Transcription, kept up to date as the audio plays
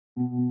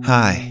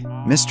Hi,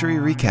 Mystery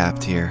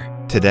Recapped here.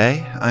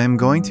 Today, I am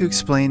going to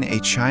explain a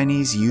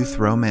Chinese youth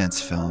romance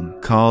film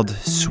called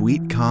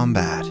Sweet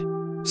Combat.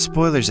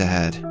 Spoilers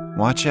ahead,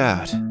 watch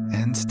out,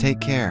 and take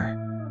care.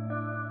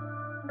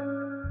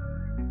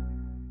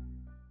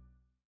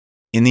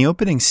 In the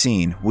opening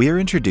scene, we are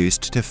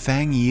introduced to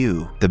Fang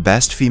Yu, the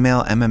best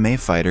female MMA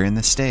fighter in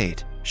the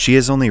state. She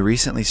has only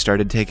recently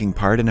started taking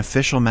part in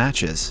official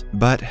matches,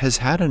 but has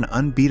had an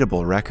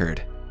unbeatable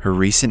record. Her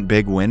recent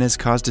big win has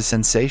caused a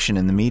sensation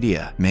in the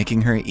media,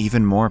 making her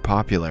even more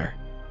popular.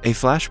 A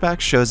flashback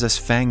shows us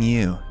Fang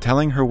Yu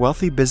telling her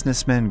wealthy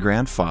businessman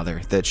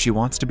grandfather that she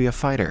wants to be a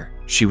fighter.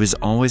 She was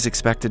always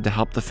expected to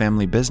help the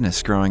family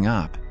business growing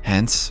up,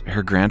 hence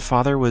her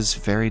grandfather was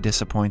very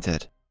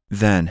disappointed.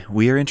 Then,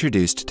 we are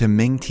introduced to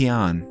Ming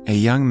Tian, a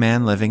young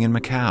man living in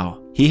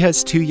Macau. He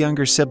has two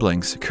younger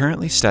siblings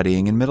currently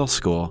studying in middle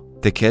school.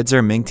 The kids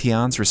are Ming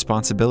Tian's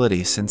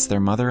responsibility since their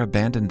mother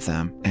abandoned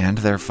them and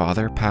their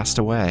father passed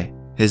away.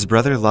 His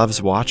brother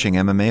loves watching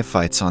MMA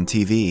fights on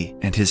TV,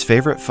 and his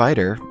favorite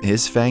fighter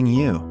is Fang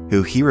Yu,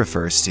 who he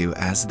refers to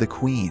as the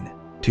Queen.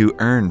 To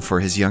earn for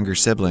his younger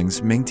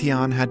siblings, Ming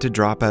Tian had to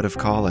drop out of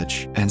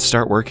college and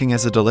start working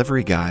as a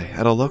delivery guy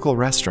at a local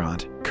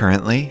restaurant.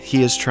 Currently,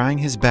 he is trying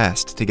his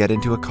best to get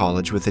into a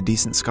college with a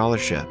decent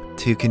scholarship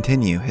to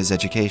continue his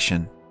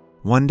education.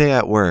 One day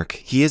at work,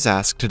 he is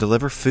asked to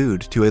deliver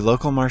food to a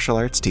local martial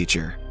arts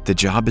teacher. The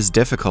job is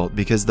difficult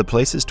because the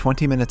place is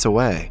 20 minutes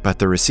away, but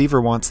the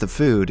receiver wants the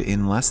food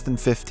in less than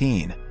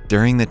 15.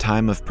 During the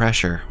time of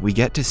pressure, we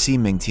get to see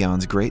Ming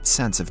Tian's great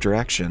sense of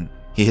direction.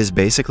 He has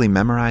basically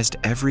memorized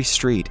every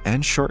street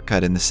and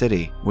shortcut in the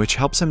city, which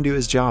helps him do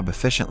his job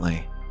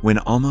efficiently. When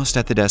almost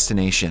at the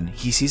destination,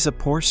 he sees a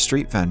poor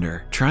street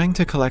vendor trying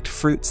to collect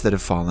fruits that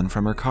have fallen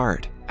from her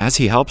cart. As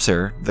he helps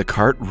her, the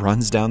cart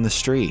runs down the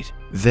street.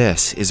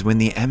 This is when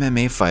the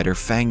MMA fighter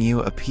Fang Yu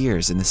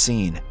appears in the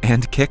scene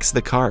and kicks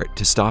the cart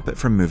to stop it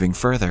from moving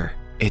further.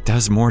 It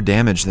does more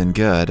damage than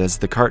good as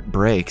the cart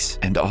breaks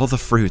and all the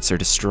fruits are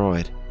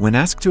destroyed. When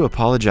asked to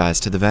apologize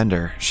to the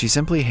vendor, she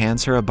simply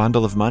hands her a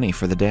bundle of money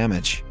for the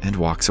damage and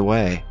walks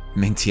away.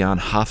 Ming Tian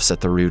huffs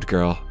at the rude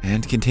girl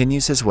and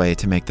continues his way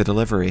to make the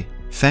delivery.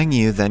 Fang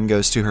Yu then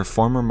goes to her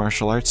former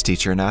martial arts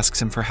teacher and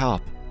asks him for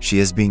help. She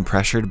is being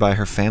pressured by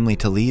her family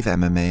to leave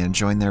MMA and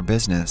join their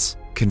business.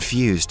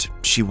 Confused,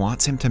 she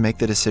wants him to make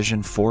the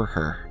decision for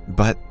her,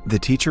 but the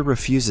teacher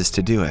refuses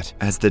to do it,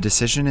 as the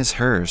decision is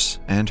hers,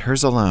 and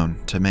hers alone,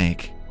 to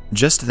make.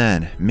 Just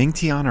then, Ming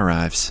Tian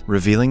arrives,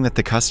 revealing that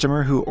the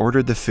customer who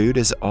ordered the food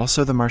is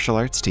also the martial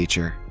arts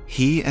teacher.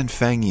 He and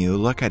Fang Yu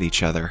look at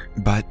each other,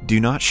 but do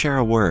not share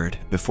a word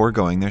before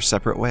going their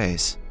separate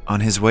ways. On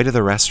his way to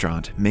the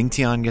restaurant, Ming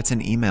Tian gets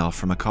an email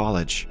from a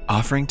college,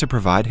 offering to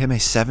provide him a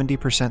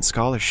 70%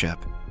 scholarship.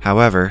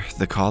 However,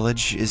 the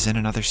college is in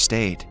another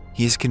state.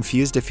 He is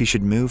confused if he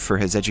should move for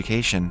his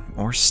education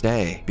or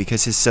stay,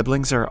 because his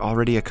siblings are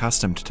already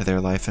accustomed to their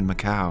life in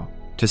Macau.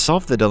 To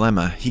solve the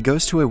dilemma, he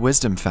goes to a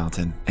wisdom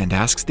fountain and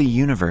asks the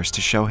universe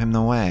to show him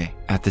the way.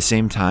 At the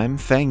same time,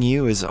 Fang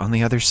Yu is on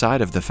the other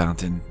side of the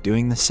fountain,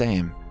 doing the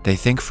same. They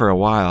think for a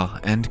while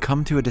and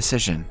come to a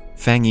decision.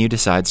 Fang Yu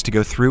decides to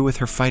go through with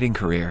her fighting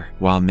career,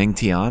 while Ming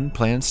Tian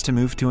plans to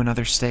move to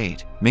another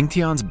state. Ming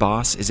Tian's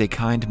boss is a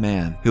kind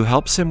man who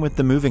helps him with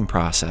the moving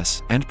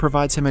process and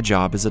provides him a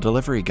job as a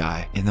delivery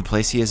guy in the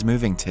place he is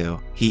moving to.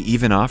 He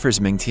even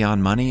offers Ming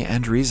Tian money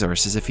and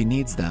resources if he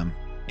needs them.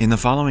 In the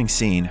following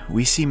scene,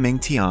 we see Ming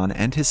Tian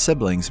and his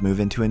siblings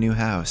move into a new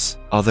house.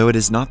 Although it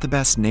is not the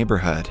best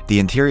neighborhood, the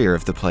interior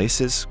of the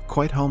place is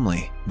quite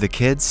homely. The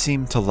kids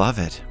seem to love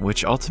it,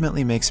 which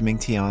ultimately makes Ming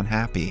Tian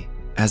happy.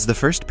 As the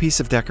first piece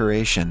of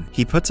decoration,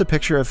 he puts a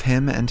picture of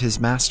him and his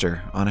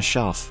master on a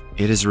shelf.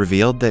 It is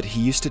revealed that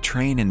he used to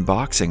train in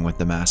boxing with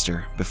the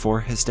master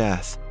before his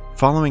death.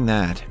 Following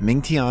that,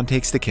 Ming Tian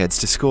takes the kids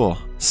to school,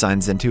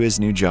 signs into his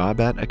new job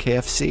at a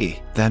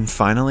KFC, then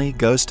finally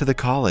goes to the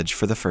college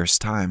for the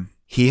first time.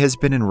 He has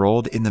been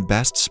enrolled in the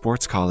best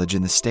sports college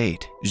in the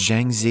state,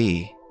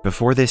 Zhangzi.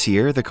 Before this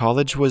year, the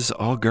college was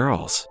all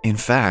girls. In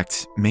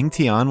fact, Ming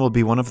Tian will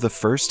be one of the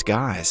first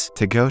guys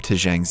to go to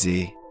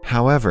Zhangzi.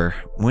 However,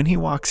 when he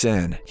walks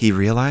in, he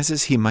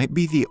realizes he might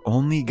be the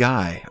only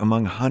guy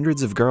among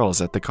hundreds of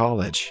girls at the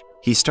college.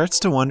 He starts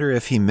to wonder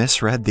if he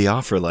misread the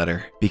offer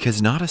letter,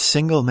 because not a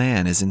single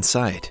man is in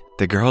sight.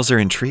 The girls are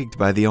intrigued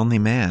by the only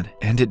man,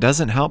 and it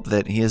doesn't help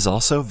that he is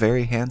also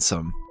very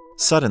handsome.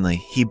 Suddenly,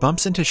 he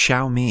bumps into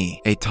Xiao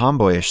Mi, a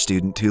tomboyish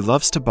student who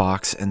loves to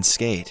box and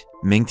skate.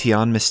 Ming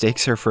Tian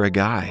mistakes her for a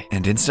guy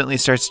and instantly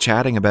starts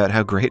chatting about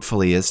how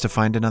grateful he is to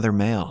find another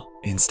male.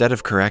 Instead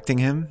of correcting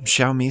him,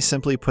 Xiao Mi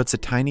simply puts a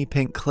tiny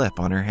pink clip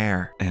on her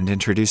hair and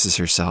introduces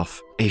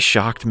herself. A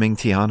shocked Ming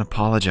Tian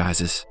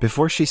apologizes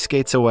before she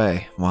skates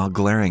away while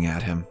glaring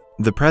at him.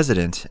 The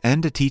president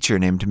and a teacher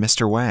named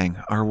Mr.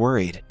 Wang are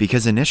worried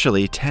because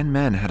initially 10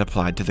 men had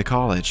applied to the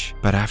college,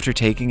 but after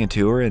taking a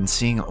tour and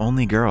seeing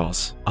only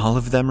girls, all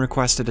of them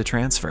requested a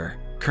transfer.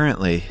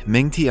 Currently,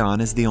 Ming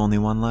Tian is the only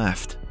one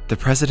left. The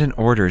president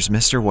orders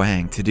Mr.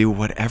 Wang to do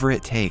whatever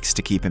it takes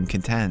to keep him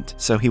content,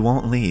 so he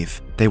won't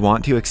leave. They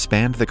want to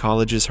expand the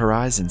college's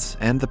horizons,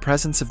 and the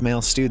presence of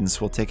male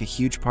students will take a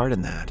huge part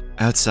in that.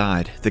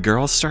 Outside, the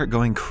girls start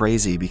going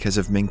crazy because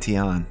of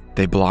Mingtian.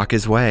 They block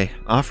his way,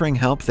 offering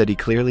help that he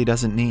clearly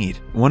doesn't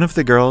need. One of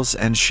the girls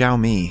and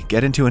Xiaomi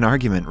get into an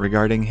argument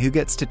regarding who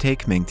gets to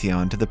take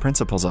Mingtian to the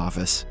principal's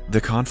office.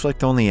 The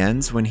conflict only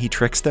ends when he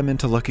tricks them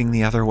into looking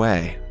the other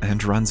way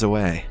and runs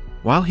away.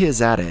 While he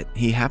is at it,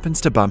 he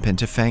happens to bump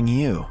into Feng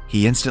Yu.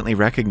 He instantly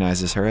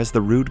recognizes her as the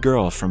rude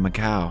girl from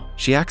Macau.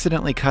 She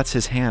accidentally cuts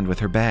his hand with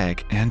her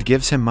bag and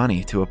gives him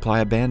money to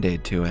apply a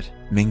band-aid to it.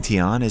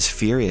 Mingtian is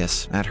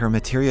furious at her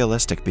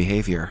materialistic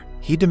behavior.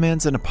 He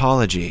demands an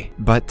apology,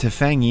 but to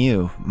Feng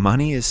Yu,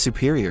 money is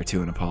superior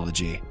to an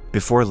apology.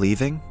 Before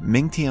leaving,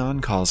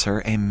 Mingtian calls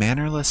her a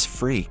mannerless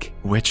freak,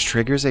 which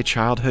triggers a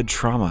childhood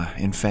trauma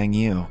in Feng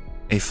Yu.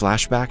 A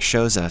flashback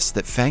shows us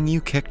that Feng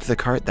Yu kicked the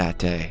cart that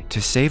day to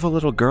save a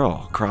little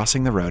girl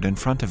crossing the road in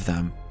front of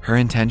them. Her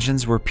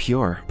intentions were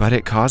pure, but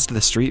it caused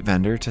the street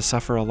vendor to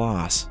suffer a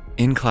loss.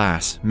 In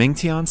class,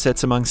 Mingtian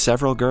sits among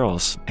several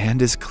girls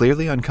and is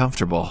clearly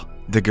uncomfortable.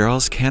 The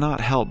girls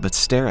cannot help but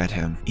stare at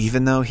him,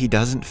 even though he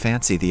doesn't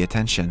fancy the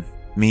attention.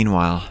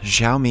 Meanwhile,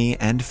 Xiaomi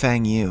and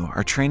Feng Yu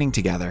are training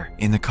together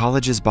in the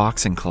college's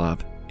boxing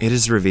club. It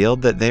is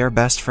revealed that they are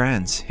best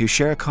friends who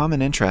share a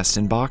common interest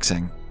in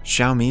boxing.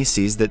 Xiaomi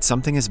sees that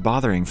something is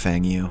bothering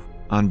Feng Yu.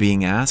 On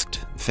being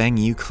asked, Feng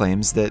Yu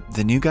claims that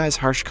the new guy's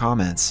harsh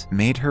comments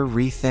made her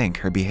rethink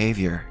her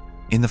behavior.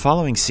 In the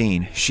following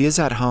scene, she is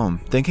at home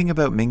thinking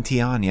about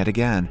Mingtian yet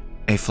again.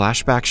 A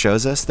flashback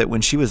shows us that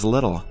when she was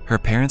little, her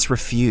parents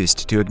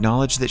refused to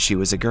acknowledge that she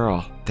was a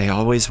girl. They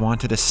always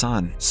wanted a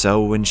son,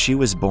 so when she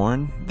was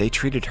born, they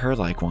treated her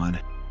like one.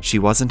 She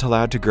wasn't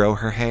allowed to grow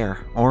her hair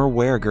or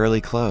wear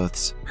girly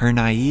clothes. Her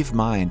naive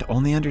mind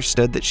only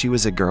understood that she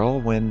was a girl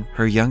when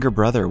her younger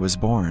brother was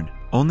born.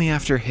 Only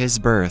after his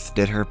birth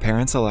did her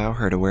parents allow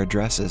her to wear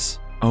dresses.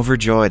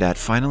 Overjoyed at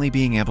finally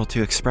being able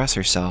to express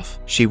herself,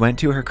 she went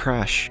to her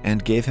crush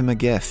and gave him a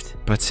gift.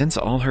 But since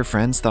all her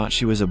friends thought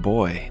she was a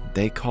boy,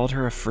 they called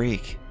her a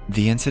freak.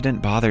 The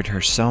incident bothered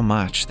her so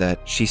much that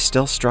she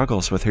still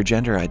struggles with her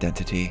gender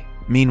identity.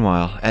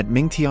 Meanwhile, at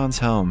Mingtian's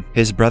home,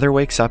 his brother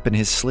wakes up in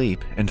his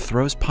sleep and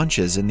throws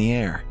punches in the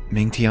air.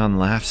 Mingtian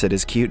laughs at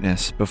his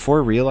cuteness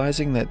before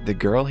realizing that the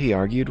girl he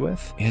argued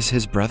with is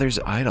his brother's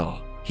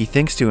idol. He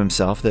thinks to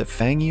himself that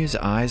Feng Yu's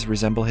eyes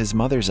resemble his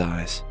mother's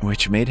eyes,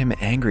 which made him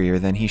angrier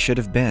than he should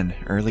have been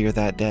earlier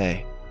that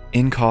day.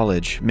 In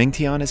college,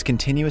 Mingtian is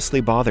continuously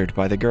bothered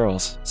by the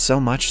girls, so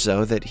much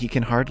so that he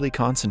can hardly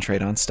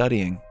concentrate on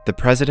studying. The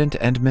president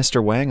and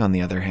Mr. Wang, on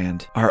the other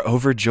hand, are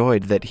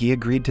overjoyed that he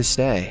agreed to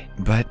stay,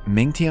 but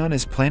Mingtian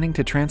is planning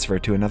to transfer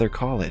to another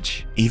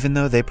college, even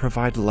though they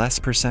provide less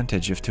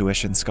percentage of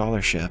tuition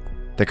scholarship.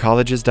 The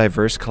college's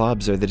diverse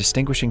clubs are the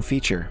distinguishing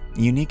feature,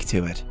 unique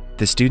to it.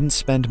 The students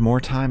spend more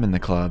time in the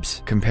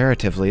clubs,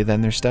 comparatively,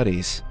 than their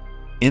studies.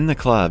 In the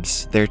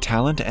clubs, their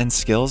talent and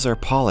skills are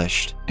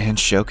polished and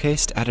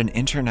showcased at an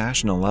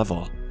international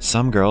level.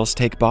 Some girls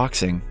take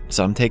boxing,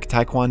 some take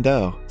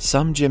taekwondo,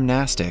 some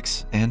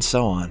gymnastics, and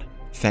so on.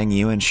 Feng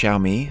Yu and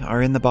Xiaomi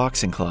are in the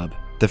boxing club.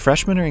 The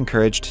freshmen are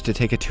encouraged to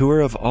take a tour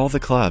of all the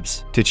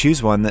clubs to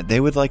choose one that they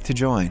would like to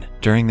join.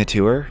 During the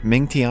tour,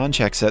 Mingtian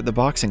checks out the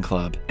boxing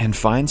club and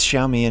finds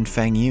Xiaomi and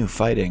Feng Yu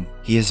fighting.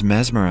 He is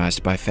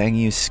mesmerized by Feng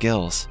Yu's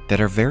skills that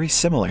are very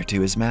similar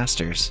to his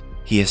master's.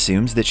 He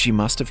assumes that she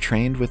must have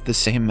trained with the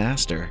same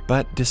master,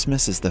 but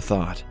dismisses the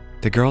thought.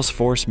 The girls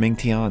force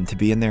Mingtian to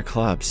be in their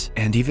clubs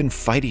and even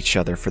fight each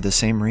other for the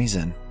same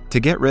reason. To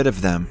get rid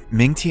of them,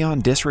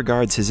 Mingtian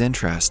disregards his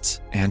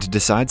interests and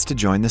decides to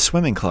join the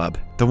swimming club,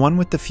 the one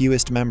with the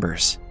fewest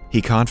members.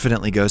 He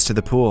confidently goes to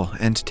the pool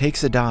and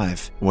takes a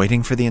dive,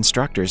 waiting for the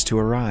instructors to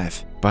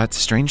arrive. But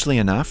strangely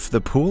enough,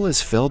 the pool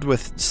is filled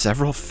with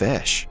several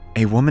fish.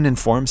 A woman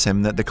informs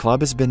him that the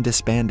club has been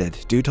disbanded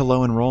due to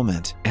low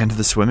enrollment, and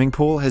the swimming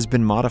pool has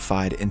been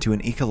modified into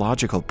an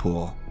ecological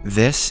pool.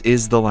 This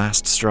is the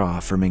last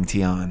straw for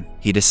Mingtian.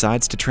 He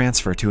decides to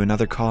transfer to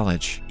another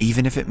college,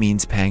 even if it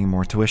means paying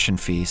more tuition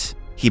fees.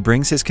 He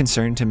brings his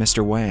concern to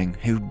Mr. Wang,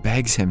 who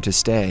begs him to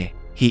stay.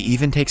 He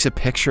even takes a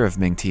picture of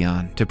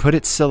Mingtian to put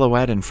its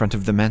silhouette in front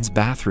of the men's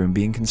bathroom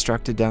being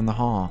constructed down the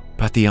hall.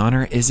 But the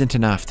honor isn't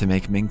enough to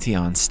make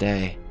Mingtian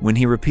stay. When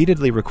he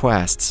repeatedly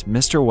requests,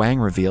 Mr. Wang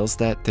reveals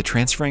that the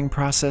transferring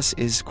process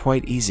is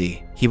quite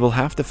easy. He will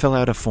have to fill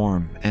out a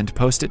form and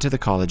post it to the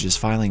college's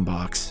filing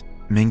box.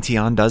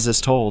 Mingtian does as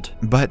told,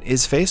 but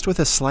is faced with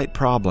a slight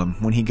problem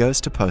when he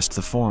goes to post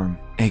the form.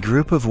 A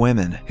group of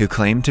women who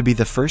claim to be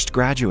the first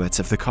graduates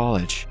of the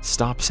college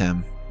stops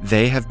him.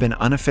 They have been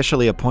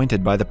unofficially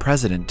appointed by the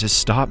president to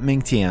stop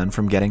Mingtian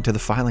from getting to the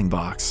filing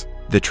box.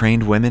 The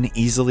trained women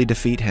easily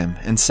defeat him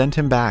and send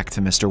him back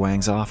to Mr.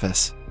 Wang's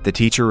office. The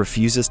teacher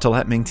refuses to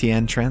let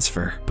Mingtian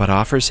transfer, but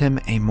offers him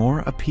a more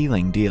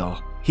appealing deal.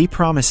 He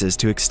promises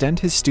to extend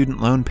his student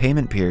loan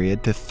payment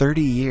period to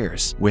 30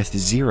 years with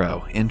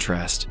 0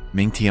 interest.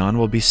 Mingtian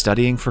will be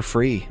studying for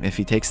free if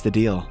he takes the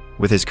deal.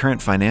 With his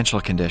current financial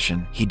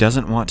condition, he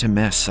doesn't want to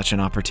miss such an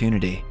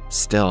opportunity.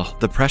 Still,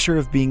 the pressure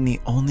of being the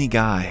only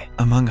guy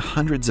among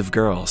hundreds of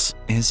girls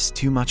is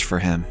too much for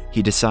him.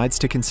 He decides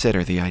to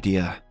consider the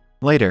idea.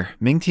 Later,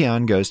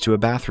 Mingtian goes to a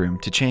bathroom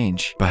to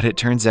change, but it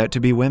turns out to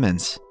be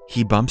women's.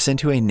 He bumps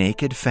into a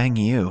naked Fang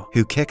Yu,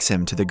 who kicks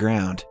him to the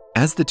ground.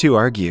 As the two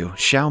argue,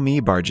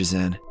 Xiaomi barges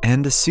in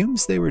and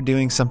assumes they were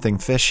doing something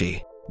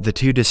fishy. The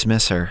two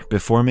dismiss her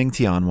before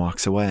Mingtian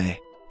walks away.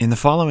 In the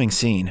following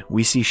scene,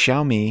 we see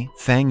Xiaomi,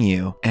 Fang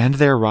Yu, and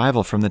their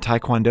rival from the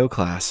Taekwondo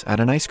class at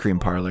an ice cream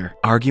parlor,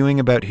 arguing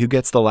about who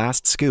gets the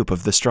last scoop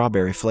of the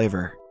strawberry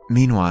flavor.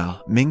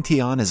 Meanwhile,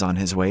 Mingtian is on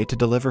his way to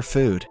deliver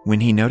food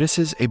when he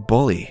notices a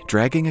bully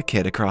dragging a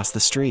kid across the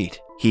street.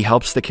 He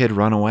helps the kid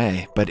run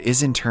away, but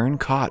is in turn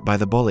caught by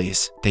the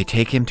bullies. They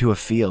take him to a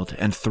field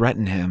and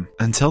threaten him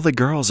until the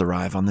girls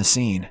arrive on the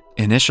scene.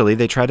 Initially,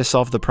 they try to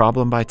solve the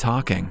problem by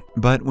talking,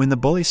 but when the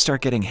bullies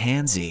start getting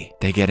handsy,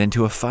 they get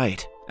into a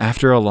fight.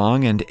 After a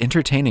long and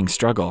entertaining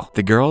struggle,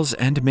 the girls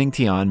and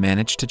Mingtian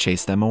manage to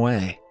chase them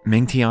away.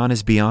 Mingtian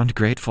is beyond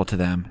grateful to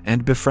them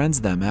and befriends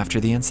them after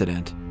the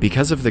incident.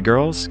 Because of the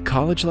girls,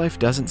 college life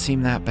doesn't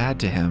seem that bad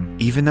to him.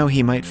 Even though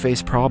he might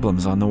face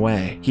problems on the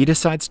way, he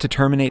decides to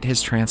terminate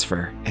his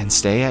transfer and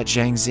stay at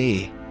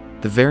Jiangxi.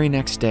 The very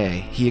next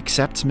day, he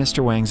accepts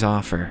Mr. Wang's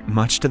offer,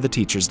 much to the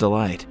teacher's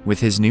delight.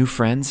 With his new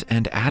friends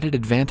and added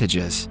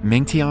advantages,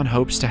 Mingtian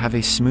hopes to have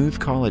a smooth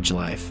college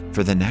life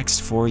for the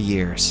next 4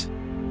 years.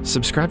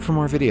 Subscribe for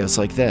more videos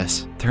like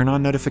this, turn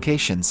on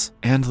notifications,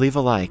 and leave a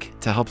like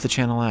to help the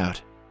channel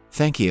out.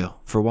 Thank you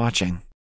for watching.